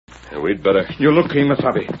We'd better. You look,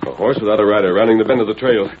 Kemosabe. A horse without a rider rounding the bend of the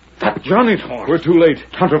trail. That Johnny's horse. We're too late.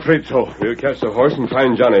 Tonto afraid so. We'll catch the horse and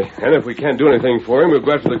find Johnny. And if we can't do anything for him, we'll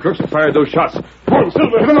go after the crooks who fired those shots. Come on,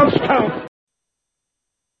 Silver. Hit him up, Scout.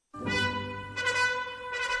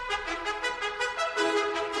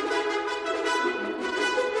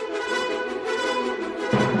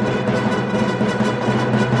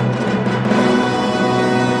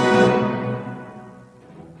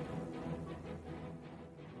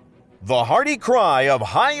 The hearty cry of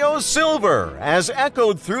Hi-Yo Silver has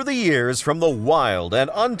echoed through the years from the wild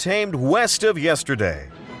and untamed west of yesterday.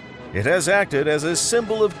 It has acted as a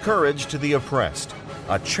symbol of courage to the oppressed,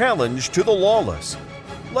 a challenge to the lawless.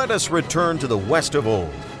 Let us return to the west of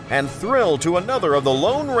old and thrill to another of the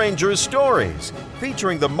Lone Ranger's stories,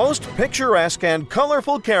 featuring the most picturesque and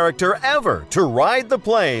colorful character ever to ride the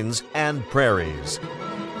plains and prairies.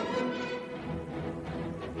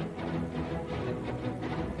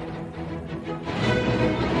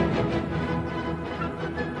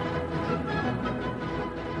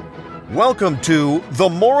 Welcome to The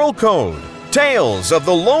Moral Code, Tales of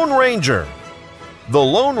the Lone Ranger. The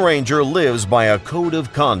Lone Ranger lives by a code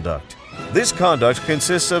of conduct. This conduct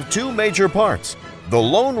consists of two major parts, the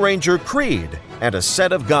Lone Ranger Creed and a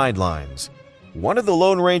set of guidelines. One of the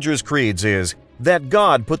Lone Ranger's creeds is that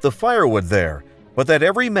God put the firewood there, but that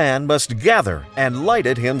every man must gather and light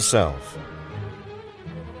it himself.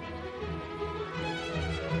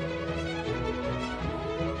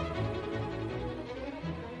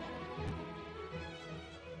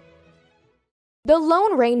 The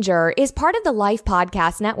Lone Ranger is part of the Life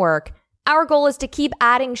Podcast Network. Our goal is to keep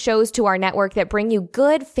adding shows to our network that bring you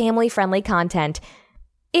good, family-friendly content.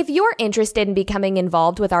 If you're interested in becoming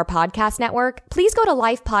involved with our podcast network, please go to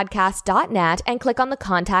lifepodcast.net and click on the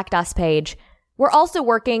Contact Us page. We're also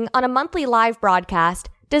working on a monthly live broadcast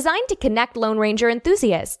designed to connect Lone Ranger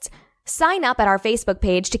enthusiasts. Sign up at our Facebook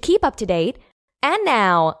page to keep up to date. And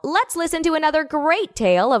now, let's listen to another great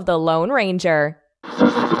tale of the Lone Ranger.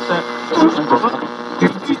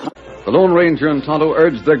 The Lone Ranger and Tonto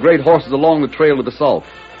urged their great horses along the trail to the south.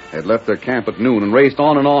 They had left their camp at noon and raced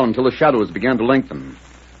on and on until the shadows began to lengthen.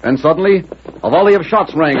 Then suddenly, a volley of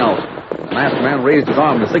shots rang out. The masked man raised his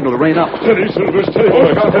arm to signal to rein up. Steady, Silver, steady.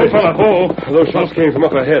 Those shots came from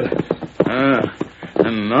up ahead.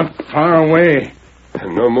 And not far away.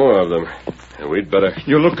 And no more of them. And we'd better.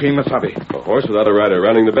 You look, Kemosabe. A horse without a rider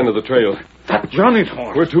rounding the bend of the trail. That Johnny's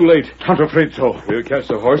horse. We're too late. Tonto afraid so. We'll catch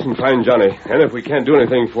the horse and find Johnny. And if we can't do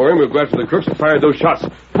anything for him, we'll go after the crooks who fired those shots.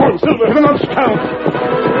 Come on, Silver. Hit him up, Scout.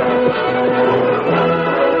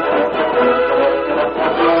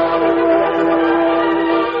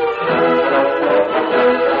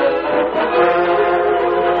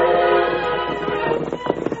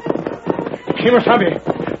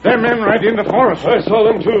 Kemosabe, they're men right in the forest. I saw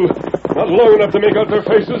them, too. Not long enough to make out their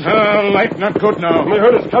faces. Light not good now. They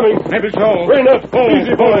heard us coming. Maybe so. Rein up.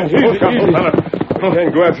 Easy, boy. Easy. Look up, fella. We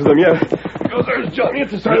can't go after them yet. Because there's Johnny at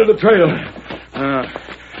the side of the trail.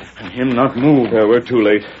 Him not move. Yeah, we're too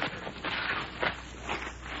late.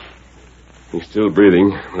 He's still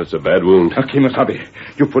breathing, but it's a bad wound. Kemosabe,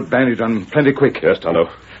 you put bandage on him plenty quick. Yes, Tonto.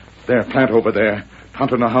 There, plant over there.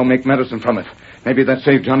 Tonto know how to make medicine from it. Maybe that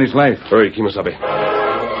saved Johnny's life. Hurry, Kemosabe.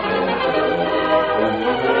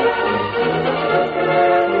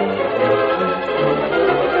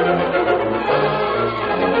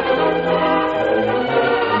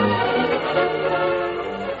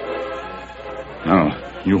 Now,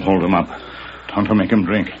 you hold him up. Tonto make him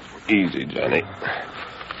drink. Easy, Johnny.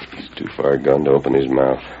 He's too far gone to open his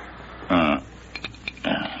mouth.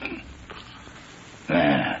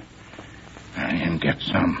 There. I can get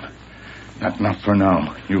some. Not enough for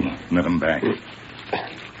now. You let him back. Is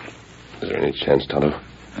there any chance, Tonto?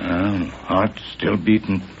 Heart's still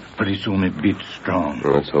beating. Pretty soon it beats strong.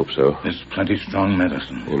 Well, let's hope so. There's plenty strong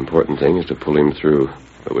medicine. The important thing is to pull him through.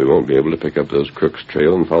 But we won't be able to pick up those crooks'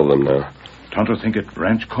 trail and follow them now. Tonto think it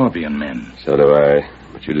Ranch Corbian men. So do I.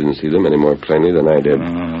 But you didn't see them any more plainly than I did.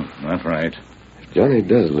 That's right. If Johnny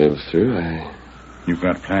does live through, You've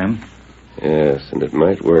got a plan? Yes, and it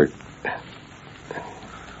might work.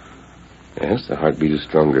 Yes, the heartbeat is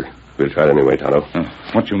stronger. We'll try it anyway, Tonto.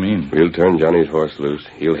 What you mean? We'll turn Johnny's horse loose.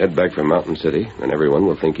 He'll head back for Mountain City, and everyone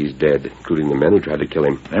will think he's dead, including the men who tried to kill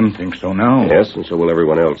him. Them think so now? Yes, and so will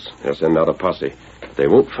everyone else. They'll send out a posse. They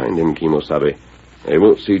won't find him, Kemosabe. They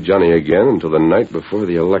won't see Johnny again until the night before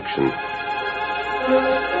the election.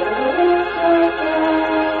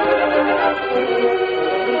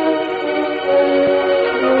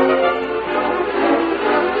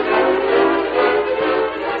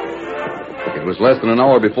 It was less than an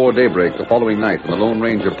hour before daybreak the following night when the Lone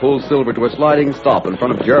Ranger pulled Silver to a sliding stop in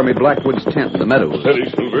front of Jeremy Blackwood's tent in the meadows. Steady,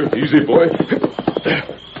 Silver. Easy, boy.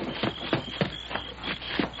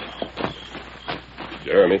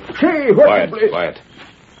 Jeremy. Hey, what? Quiet.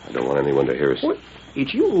 I don't want anyone to hear us. What?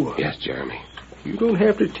 It's you. Yes, Jeremy. You don't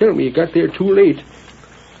have to tell me you got there too late.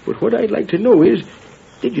 But what I'd like to know is,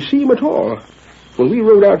 did you see him at all? When we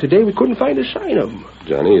rode out today, we couldn't find a sign of him.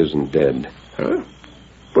 Johnny isn't dead. Huh?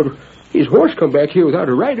 But his horse come back here without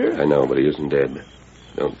a rider. I know, but he isn't dead.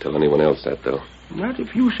 Don't tell anyone else that, though. Not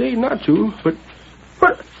if you say not to,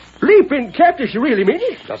 but leaping cactus, you really mean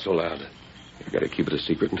it? Not so loud. You've got to keep it a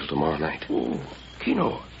secret until tomorrow night. Oh,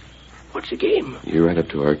 Keno, what's the game? You ride up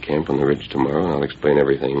to our camp on the ridge tomorrow, and I'll explain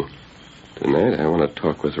everything. Tonight, I want to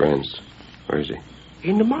talk with Rance. Where is he?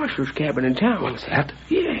 In the Marshal's cabin in town. What's that?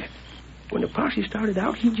 Yeah. When the posse started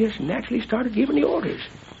out, he just naturally started giving the orders.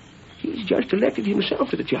 He's just elected himself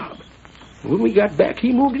to the job. When we got back,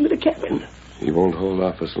 he moved into the cabin. He won't hold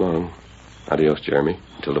off us long. Adios, Jeremy.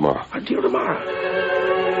 Until tomorrow. Until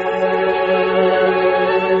tomorrow.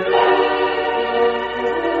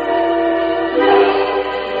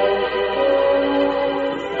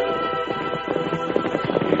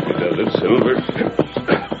 Easy does it, Silver.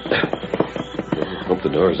 Hope the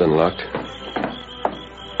door's unlocked.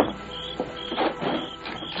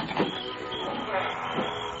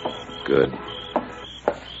 Good.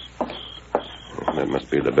 That must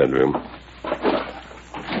be the bedroom.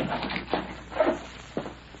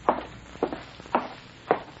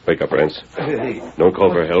 Wake up, Rance. Hey, Don't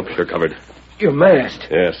call for help. You're covered. you're masked.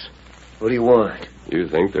 Yes. What do you want? You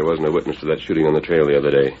think there wasn't a witness to that shooting on the trail the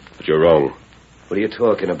other day, but you're wrong. What are you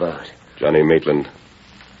talking about? Johnny Matelund.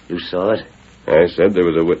 You saw it? I said there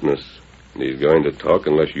was a witness, and he's going to talk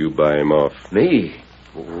unless you buy him off. Me?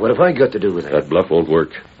 What have I got to do with it? That bluff won't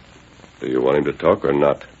work. Do you want him to talk or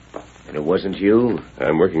not? And it wasn't you?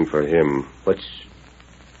 I'm working for him.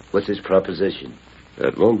 What's his proposition?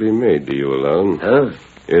 That won't be made to you alone. Huh?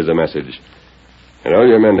 Here's the message. Get all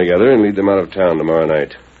your men together and lead them out of town tomorrow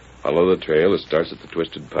night. Follow the trail that starts at the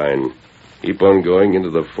Twisted Pine. Keep on going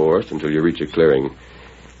into the forest until you reach a clearing.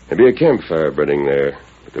 There'll be a campfire burning there,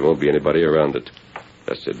 but there won't be anybody around it.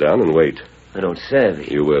 Just sit down and wait. I don't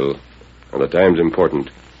savvy. You will. And the time's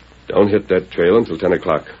important. Don't hit that trail until 10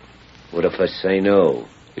 o'clock. What if I say no?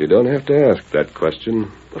 You don't have to ask that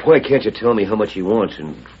question. But why can't you tell me how much he wants,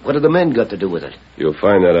 and what have the men got to do with it? You'll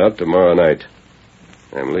find that out tomorrow night.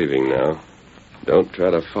 I'm leaving now. Don't try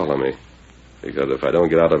to follow me. Because if I don't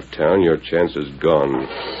get out of town, your chance is gone.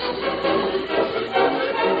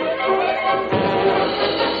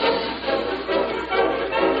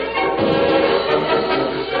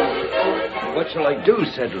 What shall I do,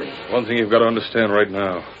 Sedley? One thing you've got to understand right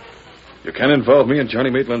now. You can't involve me in Johnny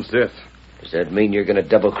Matelund's death. Does that mean you're going to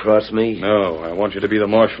double-cross me? No, I want you to be the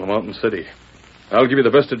Marshal of Mountain City. I'll give you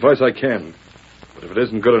the best advice I can. But if it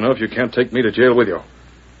isn't good enough, you can't take me to jail with you.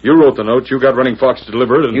 You wrote the note, you got Running Fox to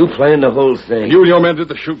deliver it, and... You planned the whole thing. And you and your men did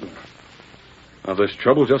the shooting. Now, if there's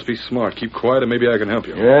trouble, just be smart. Keep quiet, and maybe I can help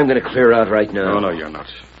you. Yeah, I'm going to clear out right now. No, you're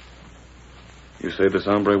not. You say this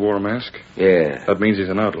hombre wore a mask? Yeah. That means he's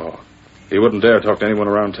an outlaw. He wouldn't dare talk to anyone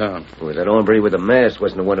around town. Well, that hombre with the mask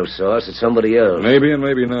wasn't the one who saw us. It's somebody else. Maybe and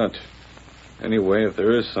maybe not. Anyway, if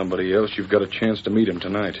there is somebody else, you've got a chance to meet him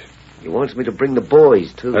tonight. He wants me to bring the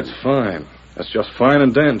boys, too. That's fine. That's just fine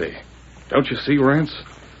and dandy. Don't you see, Rance?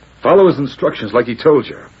 Follow his instructions like he told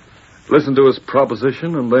you. Listen to his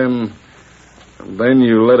proposition, and then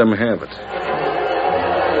you let him have it.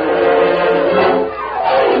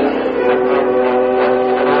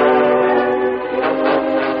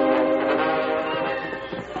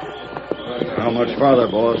 How much farther,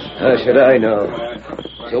 boss? How should I know?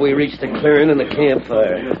 So we reached the clearing and the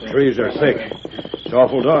campfire. The trees are thick. It's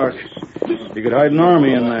awful dark. You could hide an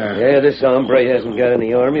army in there. Yeah, this hombre hasn't got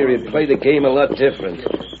any army, or he'd play the game a lot different.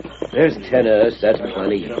 There's 10 of us. That's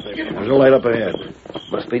plenty. There's a light up ahead.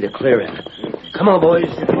 Must be the clearing. Come on, boys.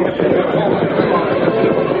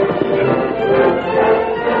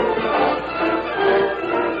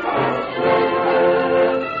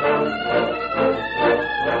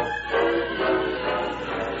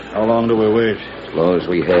 How long do we wait? As long as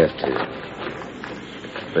we have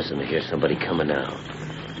to. Listen to hear somebody coming now.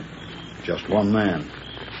 Just one man.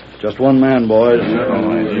 Just one man, boys.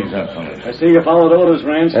 I see you followed orders,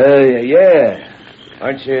 Rance. Yeah.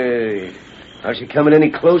 Aren't you coming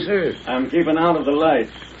any closer? I'm keeping out of the light.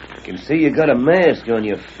 I can see you got a mask on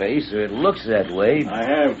your face, or it looks that way. I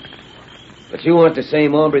have. But you aren't the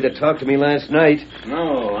same hombre that talked to me last night.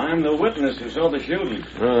 No, I'm the witness who saw the shooting.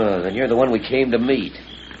 Oh, then you're the one we came to meet.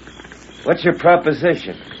 What's your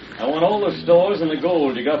proposition? I want all the stores and the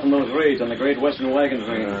gold you got from those raids on the Great Western Wagon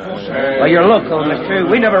Train. Well, you're local, mister.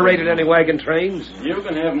 We never raided any wagon trains. You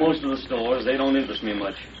can have most of the stores. They don't interest me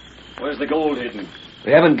much. Where's the gold hidden?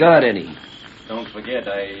 We haven't got any. Don't forget,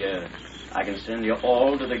 I can send you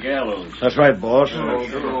all to the gallows. That's right, boss.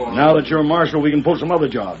 Now that you're Marshal, we can pull some other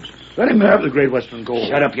jobs. Let him have the Great Western Gold.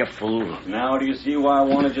 Shut up, you fool. Now do you see why I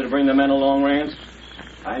wanted you to bring the men along, Rance?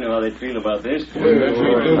 I know how they'd feel about this.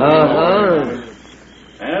 Uh-huh.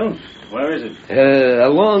 Well, where is it? A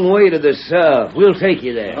long way to the south. We'll take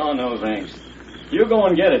you there. Oh, no, thanks. You go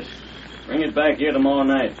and get it. Bring it back here tomorrow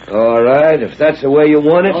night. All right, if that's the way you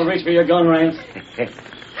want it. Don't reach for your gun, Rance.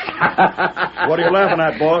 What are you laughing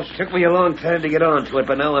at, boss? Took me a long time to get onto it,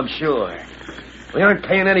 but now I'm sure. We aren't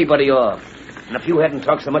paying anybody off. And if you hadn't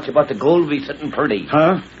talked so much about the gold, we'd be sitting pretty.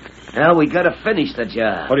 Huh? Now we gotta finish the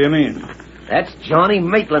job. What do you mean? That's Johnny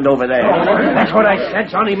Matelund over there. That's what I said,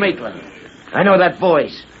 Johnny Matelund. I know that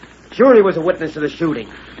voice. Sure, he was a witness of the shooting.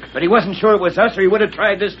 But he wasn't sure it was us, or he would have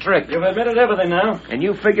tried this trick. You've admitted everything now. And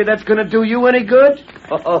you figure that's going to do you any good?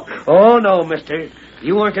 Oh, no, mister.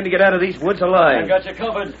 You aren't going to get out of these woods alive. I've got you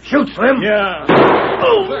covered. Shoot, Slim. Yeah.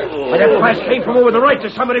 But that blast came from over the right to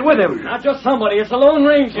somebody with him. Not just somebody. It's the Lone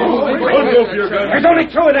Ranger. There's only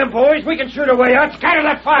two of them, boys. We can shoot our way out. Scatter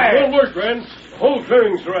that fire. Won't work, Rance. The whole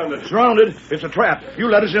clearing's surrounded. Surrounded? It's a trap. You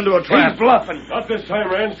led us into a trap. He's bluffing. Not this time,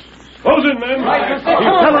 Rance. Close in, men. He's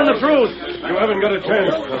telling the truth. You haven't got a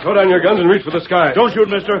chance. Now throw down your guns and reach for the sky. Don't shoot,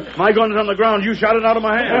 mister. My gun's on the ground. You shot it out of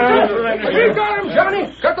my hand. You got him, Johnny.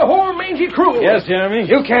 Got the whole mangy crew. Yes, Jeremy.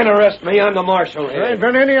 You can't arrest me. I'm the marshal here. There ain't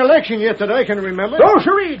been any election yet that I can remember. Oh,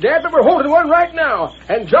 sure, Dad, but we're holding one right now.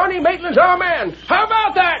 And Johnny Matelund's our man. How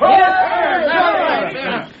about that?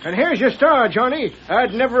 And here's your star, Johnny.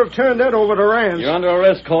 I'd never have turned that over to Rance. You're under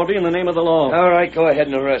arrest, Colby, in the name of the law. All right, go ahead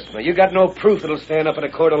and arrest me. You got no proof that'll stand up in a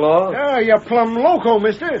court of law? Ah, you're plumb loco,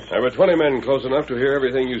 mister. There were 20 men close enough to hear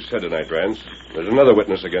everything you said tonight, Rance. There's another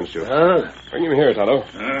witness against you. Huh? Bring him here, Tonto.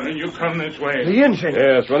 You come this way. The engine.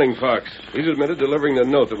 Yes, Running Fox. He's admitted delivering the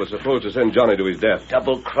note that was supposed to send Johnny to his death.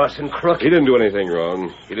 Double-crossing crook. He didn't do anything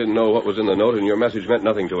wrong. He didn't know what was in the note, and your message meant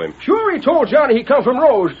nothing to him. Sure, he told Johnny he come from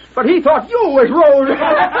Rose, but he thought you was Rose.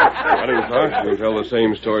 Running Fox, you'll tell the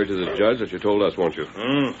same story to the judge that you told us, won't you?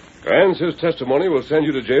 Rance, his testimony will send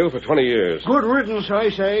you to jail for 20 years. Good riddance, I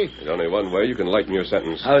say. There's only one way you can lighten your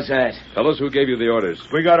sentence. How's that? Tell us who gave you the orders.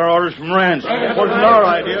 We got our orders from Rance. It wasn't our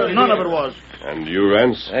idea. None of it was. And you,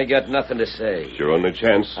 Rance? I got nothing to say. It's your only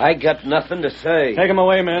chance. I got nothing to say. Take him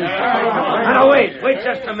away, men. No, wait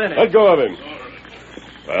just a minute. Let go of him.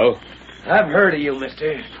 Well? I've heard of you,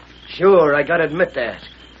 mister. Sure, I gotta admit that.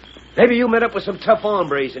 Maybe you met up with some tough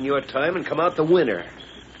hombres in your time and come out the winner.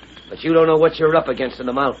 But you don't know what you're up against in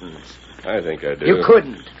the mountains. I think I do. You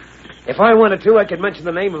couldn't. If I wanted to, I could mention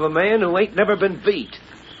the name of a man who ain't never been beat.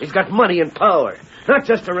 He's got money and power. Not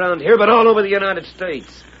just around here, but all over the United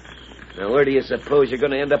States. Now, where do you suppose you're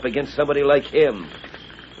going to end up against somebody like him?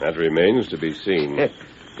 That remains to be seen.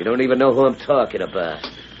 You don't even know who I'm talking about.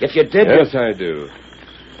 If you did... Yes, I do.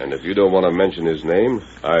 And if you don't want to mention his name,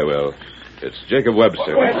 I will. It's Jacob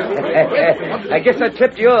Webster. I guess I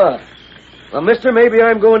tipped you off. Well, mister, maybe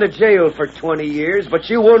I'm going to jail for 20 years, but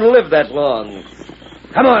you won't live that long.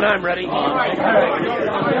 Come on, I'm ready. How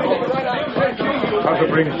to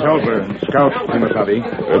bring Silver and Scout, Timothy?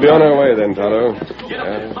 We'll be on our way then, Tonto.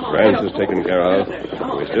 Rance is taken care of.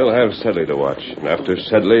 We still have Sedley to watch. And after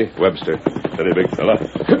Sedley, Webster. Steady, big fella.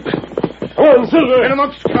 Come on, Silver! Get him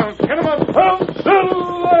up, Scout. Get him up. Come, Silver!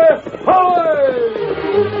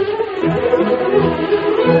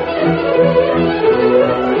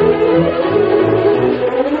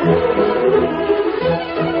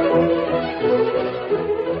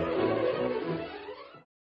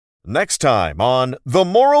 Next time on The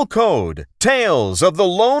Moral Code, Tales of the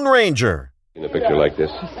Lone Ranger. In a picture like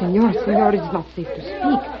this. Senor, it is not safe to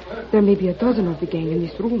speak. There may be a dozen of the gang in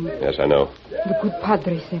this room. Yes, I know. The good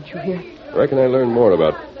padre sent you here. Where can I learn more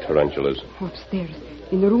about tarantulas? Upstairs,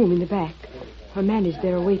 in the room in the back. A man is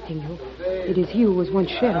there awaiting you. It is he who was once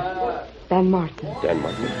sheriff, Dan Martin. Dan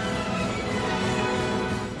Martin.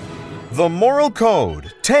 The Moral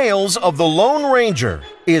Code, Tales of the Lone Ranger,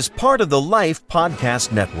 is part of the Life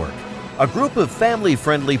Podcast Network, a group of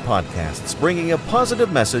family-friendly podcasts bringing a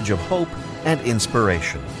positive message of hope and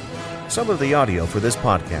inspiration. Some of the audio for this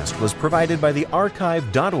podcast was provided by the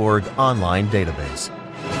archive.org online database.